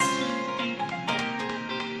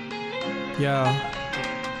Yo,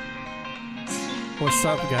 what's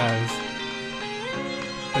up, guys?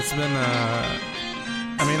 It's been,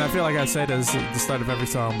 I mean, I feel like I say this at the start of every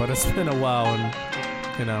song, but it's been a while, and,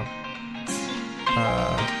 you know,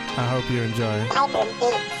 I hope you enjoy.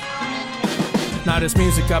 Now this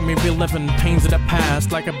music got me reliving pains of the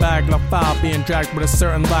past, like a bag of file being dragged with a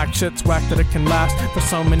certain lack. Shit's whack that it can last for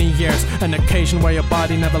so many years. An occasion where your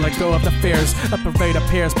body never let go of the fears. A parade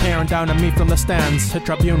appears peering down at me from the stands. A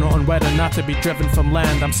tribunal on whether not to be driven from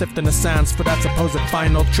land. I'm sifting the sands for that supposed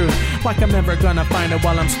final truth, like I'm never gonna find it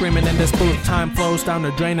while I'm screaming in this booth. Time flows down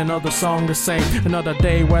the drain, another song the same. Another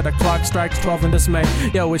day where the clock strikes 12 in dismay.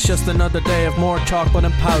 Yo, it's just another day of more chocolate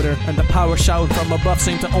and powder, and the power shouting from above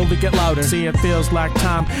seem to only get louder. See, it feels like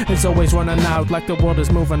time is always running out, like the world is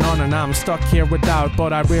moving on and I'm stuck here without.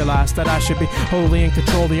 But I realize that I should be wholly in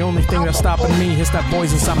control. The only thing that's stopping me is that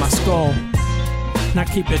voice inside my skull. Now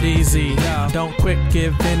keep it easy, don't quick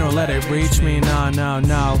give in or let it reach me.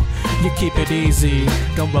 No, you keep it easy,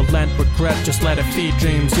 don't relent regret, just let it feed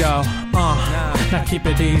dreams, yo. Now keep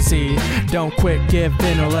it easy, don't quick give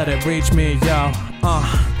in or let it reach me, yo.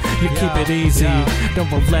 You keep it easy,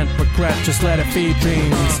 don't relent regret, just let it feed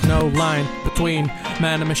dreams. No line between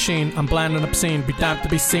man and machine, I'm bland and obscene, be damned to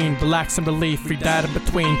be seen, relax and relief, free data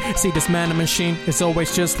between. See, this man and machine is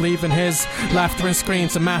always just leaving his laughter and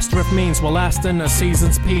screams, a master of means while lasting a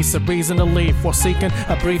season's peace, a reason to leave, while seeking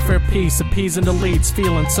a briefer peace, appeasing the leads,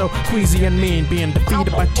 feeling so queasy and mean, being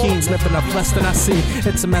defeated by teens, living up less than I see.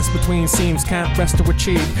 It's a mess between seams, can't rest to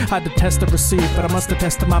achieve, I detest to receive, but I must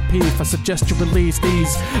attest to my peeve. I suggest you release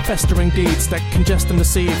these festering deeds that congest and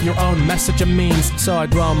deceive your own message and means. So I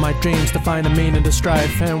dwell on my dreams to find a meaning to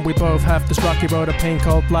strive, and we both have this rocky road of pain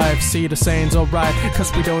called life. See, the saying's alright,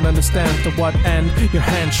 cause we don't understand to what end your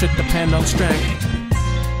hand should depend on strength.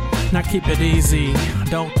 Now keep it easy,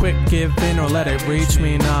 don't quick give in or let it reach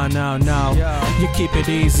me. No, you keep it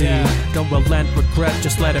easy, don't relent regret,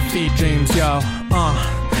 just let it feed dreams, yo.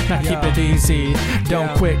 Now keep it easy,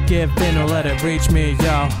 don't quick give in or let it reach me,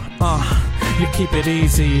 yo. You keep it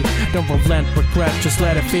easy, don't relent regret, just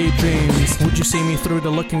let it feed dreams. Would you see me through the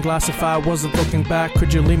looking glass if I wasn't looking back?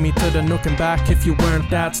 Could you lead me to the nook and back if you weren't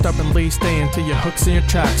that stubbornly staying to your hooks and your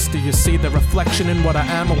tracks? Do you see the reflection in what I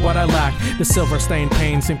am or what I lack? The silver stained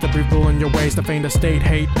pain seem to be ruling your ways. The faint state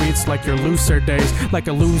hate reads like your looser days, like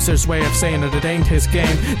a loser's way of saying that it ain't his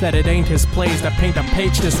game, that it ain't his plays that paint a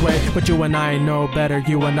page this way. But you and I know better,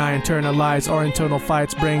 you and I internalize our internal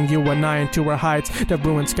fights, bring you and I into our heights. The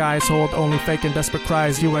ruined skies hold only fake and desperate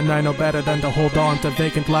cries. You and I know better than to hold on to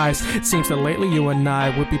vacant lies. It seems that lately you and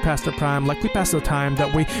I would be past the prime, like we passed the time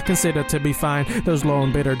that we consider to be fine. Those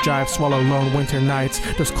lone bitter jives swallow lone winter nights,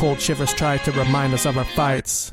 those cold shivers try to remind us of our fights.